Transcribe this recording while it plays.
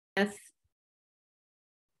with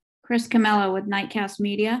Chris Camella with Nightcast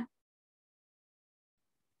Media.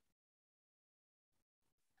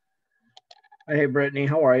 Hey, Brittany,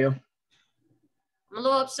 how are you? I'm a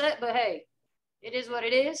little upset, but hey, it is what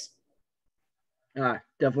it is.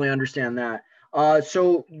 Definitely understand that.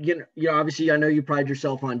 So obviously, I know you pride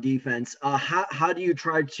yourself on defense. How do you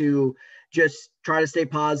try to stay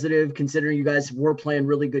positive, considering you guys were playing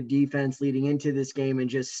really good defense leading into this game, and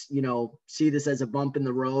just see this as a bump in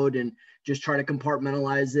the road and just try to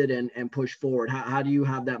compartmentalize it and push forward? How do you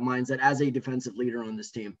have that mindset as a defensive leader on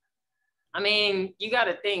this team? I mean, you got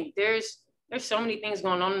to think there's so many things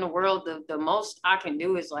going on in the world. The most I can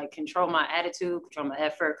do is like control my attitude, control my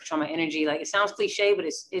effort, control my energy. Like, it sounds cliche, but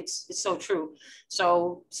it's so true.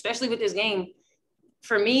 So especially with this game,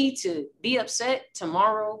 for me to be upset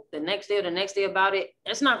tomorrow, the next day or the next day about it,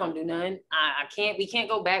 it's not going to do nothing. We can't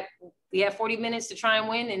go back. We have 40 minutes to try and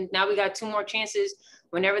win. And now we got 2 more chances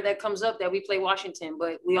whenever that comes up that we play Washington.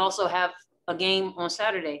 But we also have a game on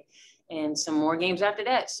Saturday and some more games after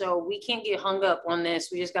that. So we can't get hung up on this.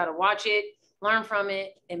 We just got to watch it, learn from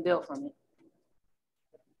it, and build from it.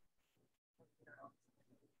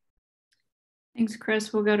 Thanks,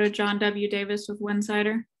 Chris. We'll go to John W. Davis with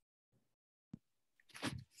Winsider.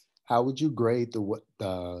 How would you grade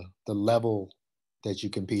the level that you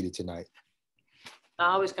competed tonight?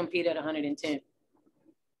 I always compete at 110.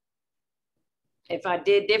 If I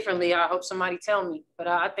did differently, I hope somebody tell me, but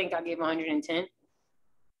I think I gave 110.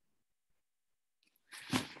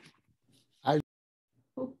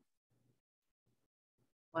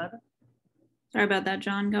 What? Sorry about that,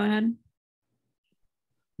 John. Go ahead.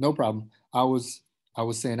 No problem. I was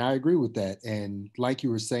saying I agree with that. And like you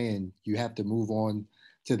were saying, you have to move on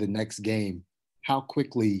to the next game. How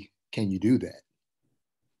quickly can you do that?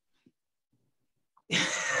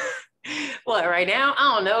 What, right now?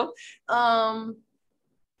 I don't know.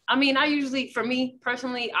 I mean, for me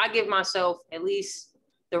personally, I give myself at least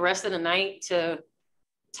the rest of the night to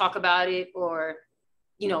talk about it or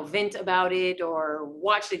vent about it or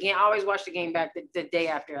watch the game. I always watch the game back the day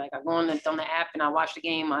after. Like, I go on the app and I watch the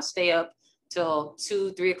game. I stay up till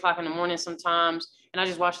 2, 3 o'clock in the morning sometimes, and I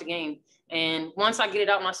just watch the game. And once I get it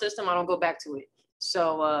out my system, I don't go back to it.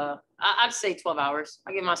 So I'd say 12 hours.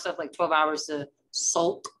 I give myself like 12 hours to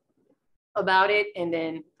sulk about it, and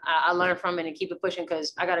then I learn from it and keep it pushing,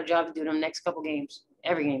 because I got a job to do them next couple games.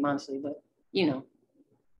 Every game, honestly, but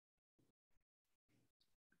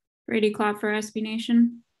Brady Klopp for SB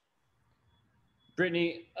Nation.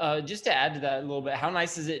 Brittany, just to add to that a little bit, how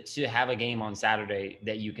nice is it to have a game on Saturday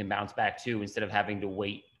that you can bounce back to instead of having to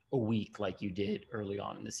wait a week like you did early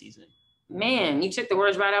on in the season? Man, you took the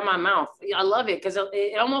words right out of my mouth. I love it, because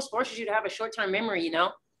it almost forces you to have a short-term memory,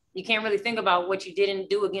 You can't really think about what you didn't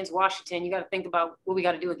do against Washington. You got to think about what we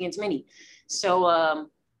got to do against Minnie. So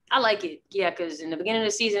I like it. Yeah, because in the beginning of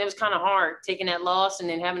the season, it was kind of hard taking that loss and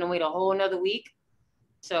then having to wait a whole another week.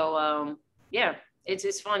 So, yeah,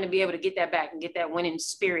 it's fun to be able to get that back and get that winning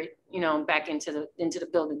spirit, back into the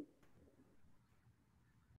building.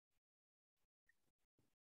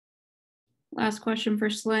 Last question for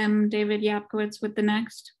Slim. David Yapkowitz with the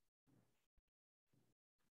Next.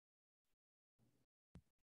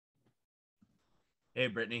 Hey,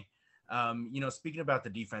 Brittany. Speaking about the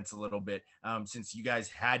defense a little bit, since you guys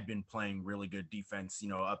had been playing really good defense,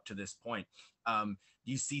 up to this point,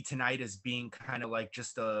 do you see tonight as being kind of like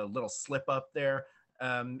just a little slip up there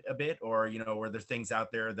a bit, or, were there things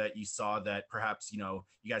out there that you saw that perhaps, you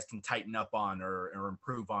guys can tighten up on or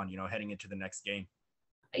improve on, heading into the next game?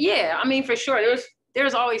 Yeah, I mean, for sure.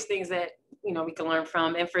 There's always things that, we can learn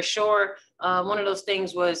from. And for sure, one of those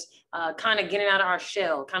things was kind of getting out of our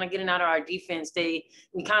shell, kind of getting out of our defense. We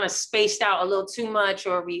kind of spaced out a little too much,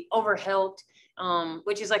 or we overhelped,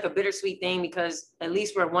 which is like a bittersweet thing, because at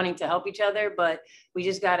least we're wanting to help each other, but we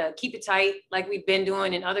just got to keep it tight like we've been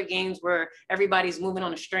doing in other games where everybody's moving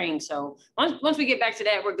on a string. So once we get back to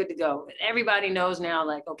that, we're good to go. Everybody knows now,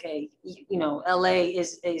 like, okay, LA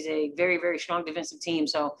is a very, very strong defensive team.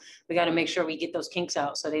 So we got to make sure we get those kinks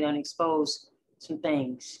out so they don't expose some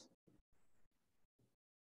things.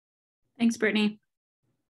 Thanks, Brittany.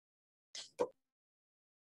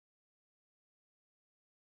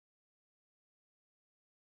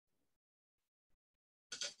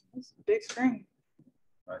 That's a big screen.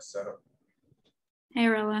 Nice setup. Hey,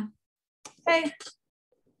 Arella. Hey.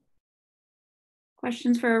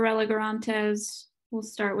 Questions for Arella Garantes. We'll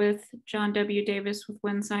start with John W. Davis with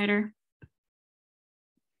Winsider.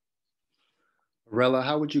 Arella,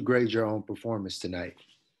 how would you grade your own performance tonight?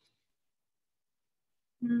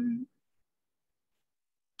 I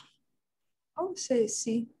would say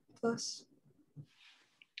C+.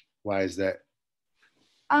 Why is that?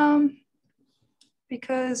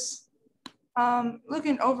 Because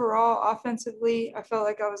looking overall offensively, I felt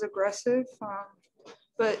like I was aggressive.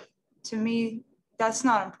 But to me, that's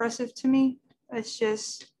not impressive to me. It's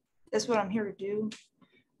just, that's what I'm here to do.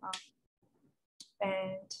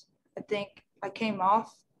 And I think I came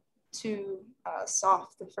off too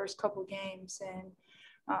soft the first couple games, and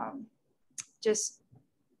just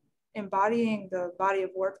embodying the body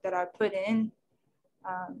of work that I put in.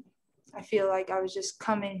 I feel like I was just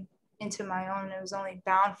coming into my own. It was only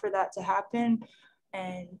bound for that to happen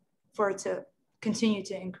and for it to continue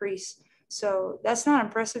to increase. So that's not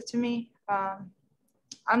impressive to me.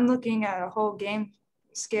 I'm looking at a whole game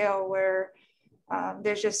scale where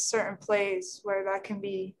there's just certain plays where that can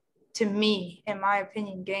be, to me, in my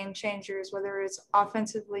opinion, game changers, whether it's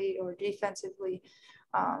offensively or defensively,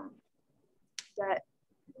 that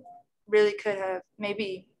really could have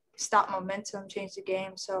maybe stopped momentum, changed the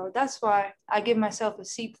game. So that's why I give myself a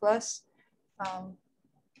C+.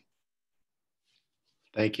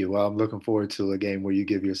 Thank you. Well, I'm looking forward to a game where you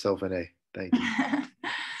give yourself an A. Thank you.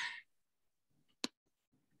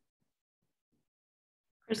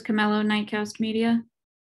 Chris Camello, Nightcast Media.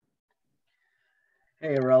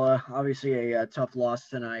 Hey, Arella, obviously a tough loss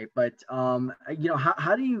tonight, but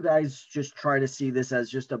how do you guys just try to see this as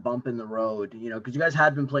just a bump in the road? Because you guys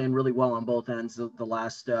had been playing really well on both ends the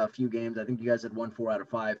last few games. I think you guys had won 4 out of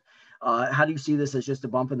 5. How do you see this as just a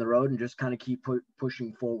bump in the road and just kind of keep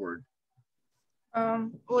pushing forward?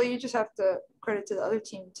 Well, you just have to credit to the other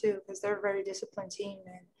team too, because they're a very disciplined team.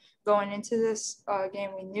 And going into this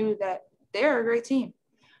game, we knew that they're a great team.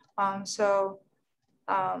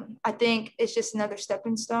 I think it's just another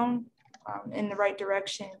stepping stone in the right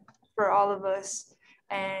direction for all of us.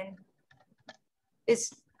 And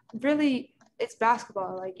it's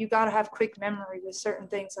basketball. Like, you got to have quick memory with certain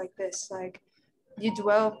things like this. Like, if you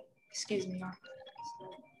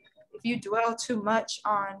dwell too much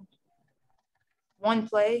on one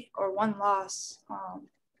play or one loss,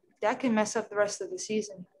 that can mess up the rest of the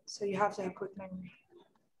season. So you have to have quick memory.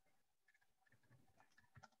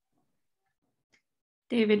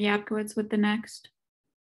 David Yapkowitz with the Next.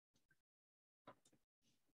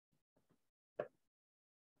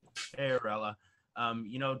 Hey, Arella.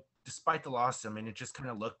 Despite the loss, I mean, it just kind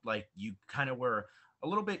of looked like you kind of were a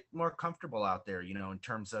little bit more comfortable out there, in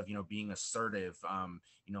terms of, being assertive,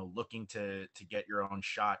 looking to get your own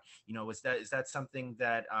shot. Is that something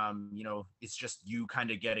that, it's just you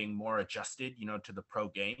kind of getting more adjusted, to the pro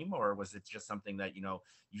game, or was it just something that,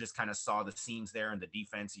 you just kind of saw the seams there in the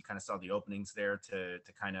defense, you kind of saw the openings there to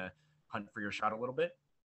kind of hunt for your shot a little bit?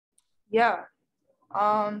 Yeah.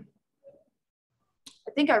 I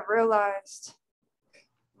think I realized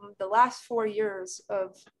the last 4 years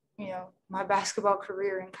of, my basketball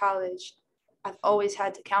career in college, I've always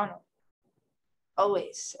had to counter.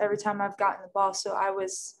 Always. Every time I've gotten the ball. So I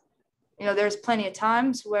was, there's plenty of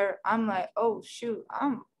times where I'm like, oh, shoot,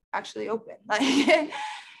 I'm actually open. Like,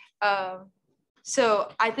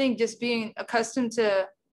 so I think just being accustomed to,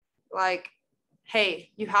 like,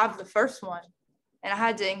 hey, you have the first one. And I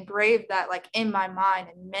had to engrave that, like, in my mind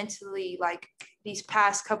and mentally, like, these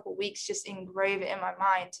past couple weeks, just engrave it in my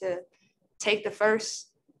mind to take the first,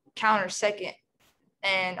 counter second.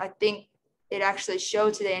 And I think it actually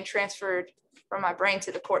showed today and transferred from my brain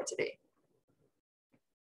to the court today.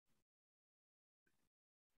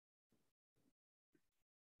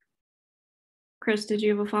 Chris, did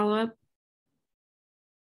you have a follow-up?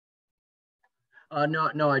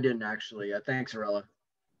 No, I didn't actually. Thanks, Arella.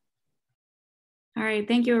 All right.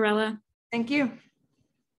 Thank you, Arella. Thank you.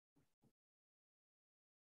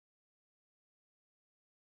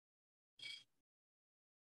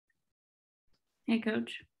 Hey,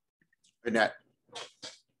 Coach. Hey, Nat.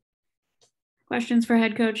 Questions for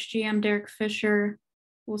head coach GM Derek Fisher.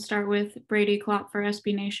 We'll start with Brady Klopp for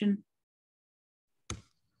SB Nation.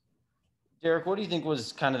 Derek, what do you think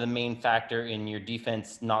was kind of the main factor in your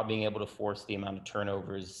defense not being able to force the amount of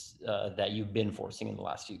turnovers that you've been forcing in the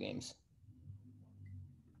last few games?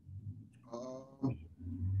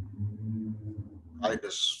 I think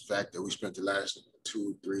the fact that we spent the last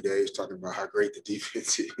 2-3 days talking about how great the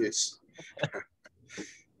defense is.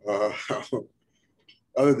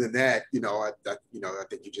 Other than that, I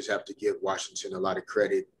think you just have to give Washington a lot of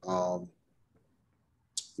credit.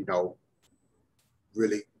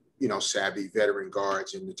 Really, savvy veteran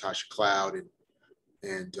guards in Natasha Cloud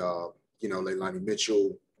and Leilani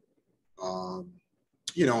Mitchell. And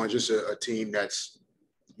just a team that's,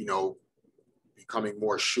 becoming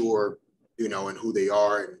more sure, in who they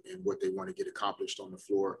are and what they want to get accomplished on the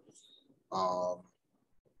floor.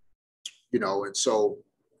 And so,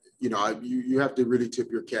 you have to really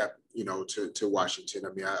tip your cap to Washington. I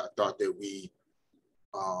mean, I thought that we,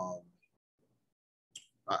 I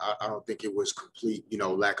don't think it was complete,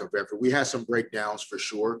 lack of effort. We had some breakdowns for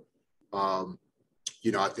sure. I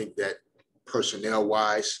think that personnel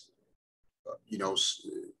wise,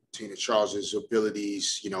 Tina Charles's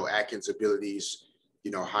abilities, Atkins' abilities,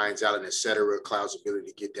 Hines Allen, et cetera, Cloud's ability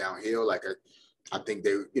to get downhill. Like I think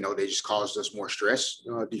they just caused us more stress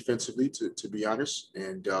defensively, to be honest.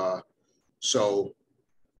 And so,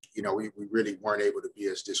 we really weren't able to be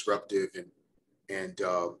as disruptive and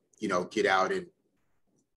get out and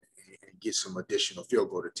get some additional field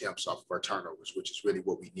goal attempts off of our turnovers, which is really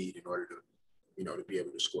what we need in order to, to be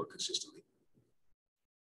able to score consistently.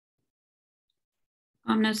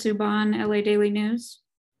 Amna Subhan, LA Daily News.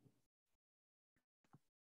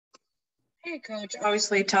 Hey, Coach.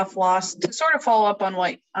 Obviously, tough loss. To sort of follow up on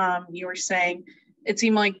what you were saying, it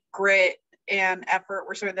seemed like grit and effort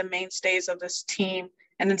were sort of the mainstays of this team,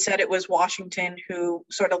 and instead it was Washington who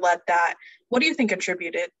sort of led that. What do you think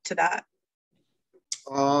contributed to that?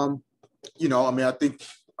 I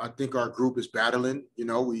think our group is battling.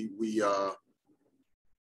 We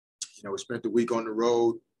spent the week on the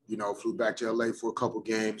road. Flew back to LA for a couple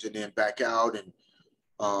games and then back out and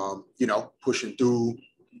pushing through.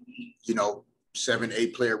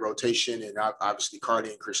 7-8 player rotation, and obviously Carly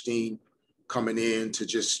and Christine coming in to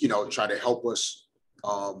just try to help us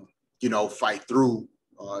fight through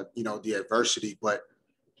the adversity. But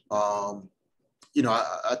I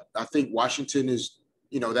think Washington is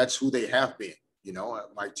that's who they have been.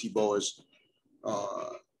 Mike Tebow has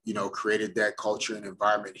created that culture and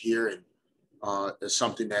environment here, and it's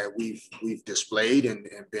something that we've displayed and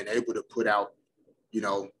been able to put out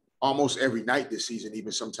almost every night this season,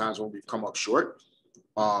 even sometimes when we've come up short.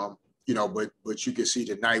 But you can see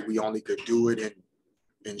tonight we only could do it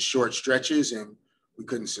in short stretches, and we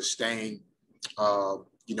couldn't sustain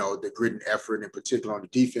the grit and effort, in particular on the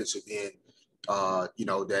defensive end,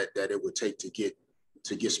 that it would take to get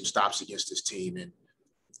some stops against this team. And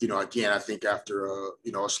again, I think after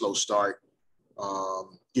a slow start,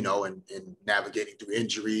 and navigating through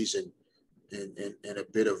injuries and a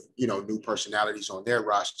bit of new personalities on their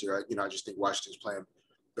roster, I just think Washington's playing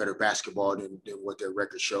better basketball than what their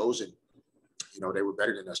record shows, and they were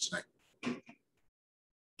better than us tonight.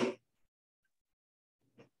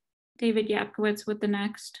 David Yapkowitz with the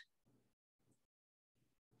Next.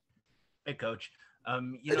 Hey, Coach. A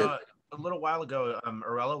little while ago,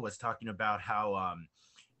 Arella was talking about how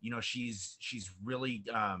she's really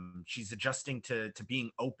she's adjusting to being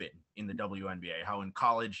open in the WNBA. How in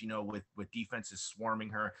college, with defenses swarming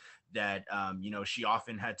her, that she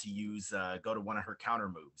often had to go to one of her counter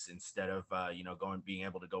moves instead of being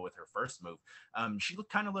able to go with her first move. She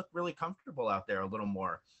looked really comfortable out there, a little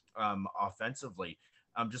more offensively.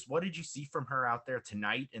 Just what did you see from her out there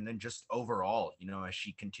tonight, and then just overall, as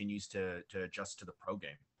she continues to adjust to the pro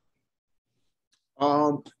game?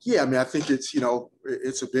 I think it's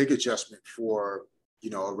a big adjustment for,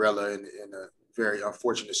 Arella in a very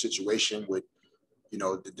unfortunate situation with,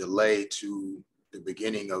 the delay to the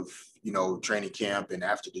beginning of, training camp and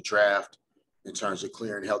after the draft in terms of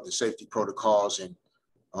clearing health and safety protocols and,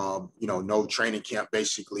 no training camp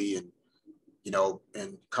basically. And,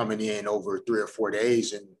 and coming in over 3 or 4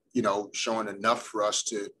 days and, showing enough for us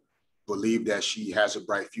to believe that she has a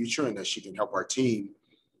bright future and that she can help our team.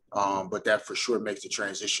 But that for sure makes the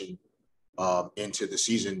transition into the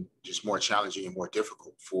season just more challenging and more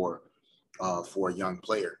difficult for a young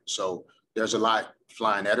player. So there's a lot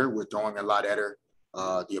flying at her. We're throwing a lot at her.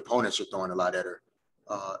 The opponents are throwing a lot at her.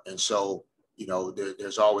 And so,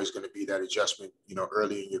 there's always going to be that adjustment,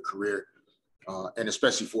 early in your career. And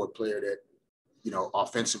especially for a player that,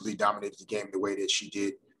 offensively dominated the game the way that she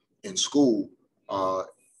did in school,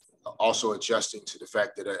 also adjusting to the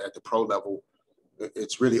fact that at the pro level,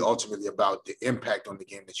 it's really ultimately about the impact on the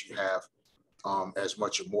game that you have as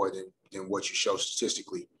much or more than what you show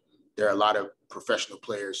statistically. There are a lot of professional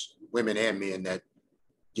players, women and men, that,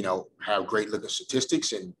 have great looking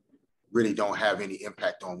statistics and really don't have any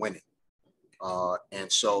impact on winning.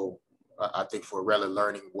 And so I think for Arella,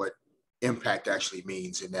 learning what impact actually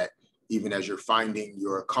means, and that even as you're finding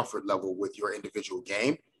your comfort level with your individual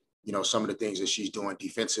game, some of the things that she's doing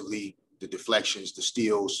defensively, the deflections, the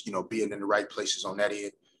steals, being in the right places on that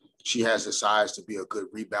end. She has the size to be a good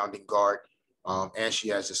rebounding guard, and she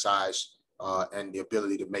has the size and the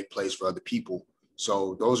ability to make plays for other people.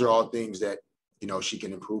 So those are all things that, she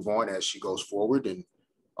can improve on as she goes forward. And,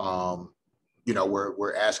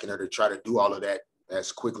 we're asking her to try to do all of that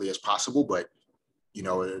as quickly as possible. But,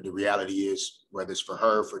 the reality is, whether it's for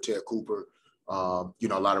her, for Ted Cooper, a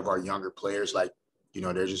lot of our younger players,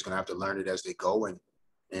 they're just going to have to learn it as they go. And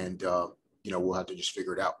and we'll have to just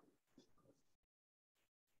figure it out.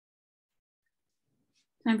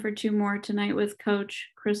 Time for two more tonight with Coach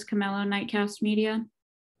Chris Camello, Nightcast Media.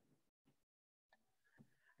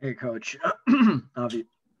 Hey, Coach.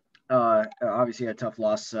 Obviously a tough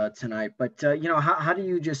loss tonight, but how do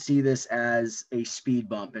you just see this as a speed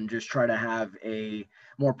bump and just try to have a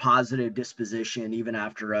more positive disposition even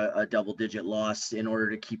after a double-digit loss in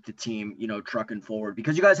order to keep the team, trucking forward?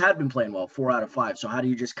 Because you guys had been playing well, 4 out of 5. So how do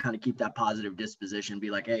you just kind of keep that positive disposition,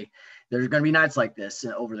 be like, hey, there's going to be nights like this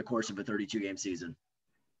over the course of a 32-game season?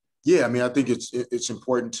 Yeah, I mean, I think it's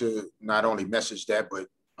important to not only message that, but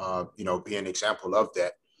be an example of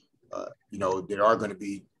that. There are going to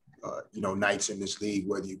be nights in this league,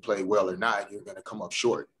 whether you play well or not, you're going to come up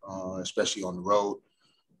short, especially on the road.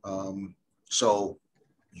 So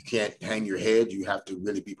you can't hang your head. You have to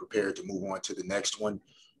really be prepared to move on to the next one.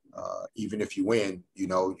 Even if you win,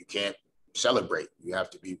 you can't celebrate. You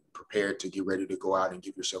have to be prepared to get ready to go out and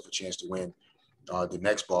give yourself a chance to win the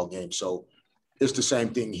next ball game. So it's the same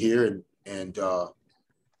thing here. And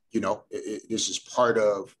this is part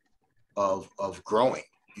of growing,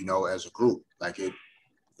 as a group. Like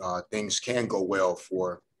things can go well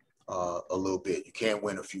for a little bit. You can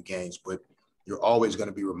win a few games, but you're always going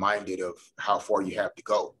to be reminded of how far you have to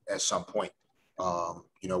go at some point.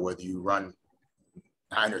 Whether you run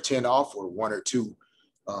 9 or 10 off or 1 or 2,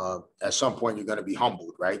 at some point you're going to be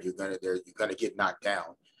humbled, right? You're going to get knocked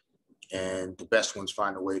down, and the best ones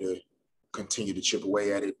find a way to continue to chip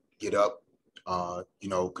away at it, get up,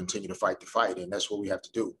 continue to fight the fight, and that's what we have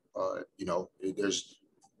to do.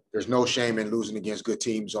 There's no shame in losing against good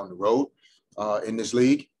teams on the road in this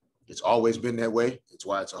league. It's always been that way. It's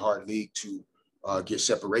why it's a hard league to get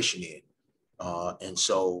separation in. And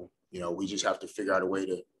so, we just have to figure out a way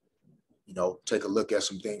to, take a look at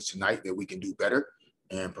some things tonight that we can do better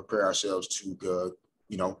and prepare ourselves to,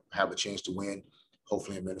 have a chance to win,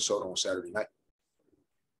 hopefully in Minnesota on Saturday night.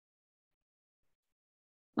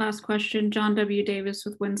 Last question, John W. Davis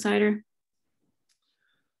with Winsider.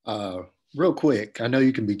 Real quick, I know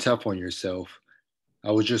you can be tough on yourself.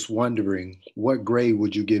 I was just wondering, what grade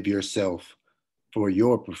would you give yourself for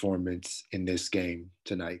your performance in this game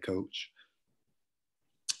tonight, Coach?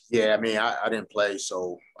 Yeah, I mean, I didn't play,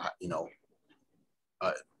 so, I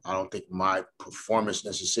don't think my performance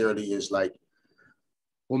necessarily is like,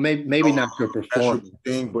 well, maybe not your performance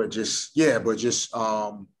thing, but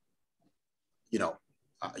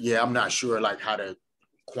I'm not sure like how to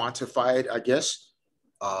quantify it, I guess.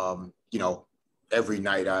 Every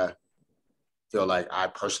night I feel like I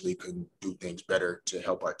personally can do things better to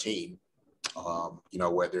help our team.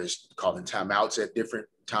 Whether it's calling timeouts at different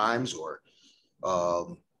times or,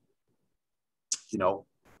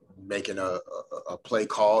 making a play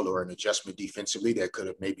call or an adjustment defensively that could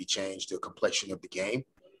have maybe changed the complexion of the game.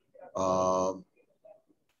 So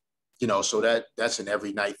that's an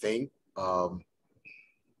every night thing. The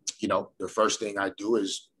first thing I do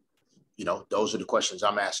is, those are the questions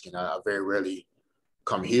I'm asking. I very rarely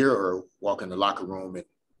come here or walk in the locker room and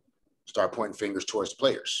start pointing fingers towards the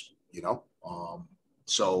players,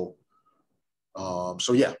 So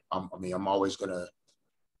yeah, I'm always going to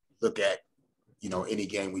look at, any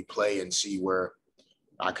game we play and see where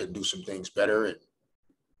I could do some things better. And,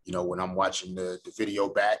 when I'm watching the video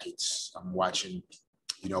back, I'm watching,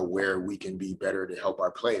 where we can be better to help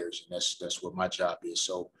our players. And that's what my job is.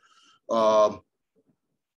 So,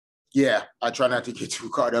 yeah, I try not to get too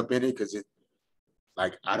caught up in it because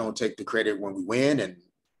I don't take the credit when we win and,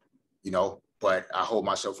 but I hold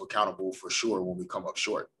myself accountable for sure when we come up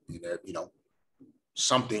short.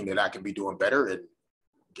 Something that I can be doing better, and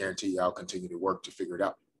guarantee you I'll continue to work to figure it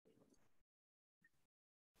out.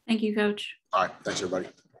 Thank you, Coach. All right. Thanks, everybody.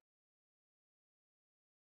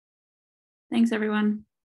 Thanks, everyone.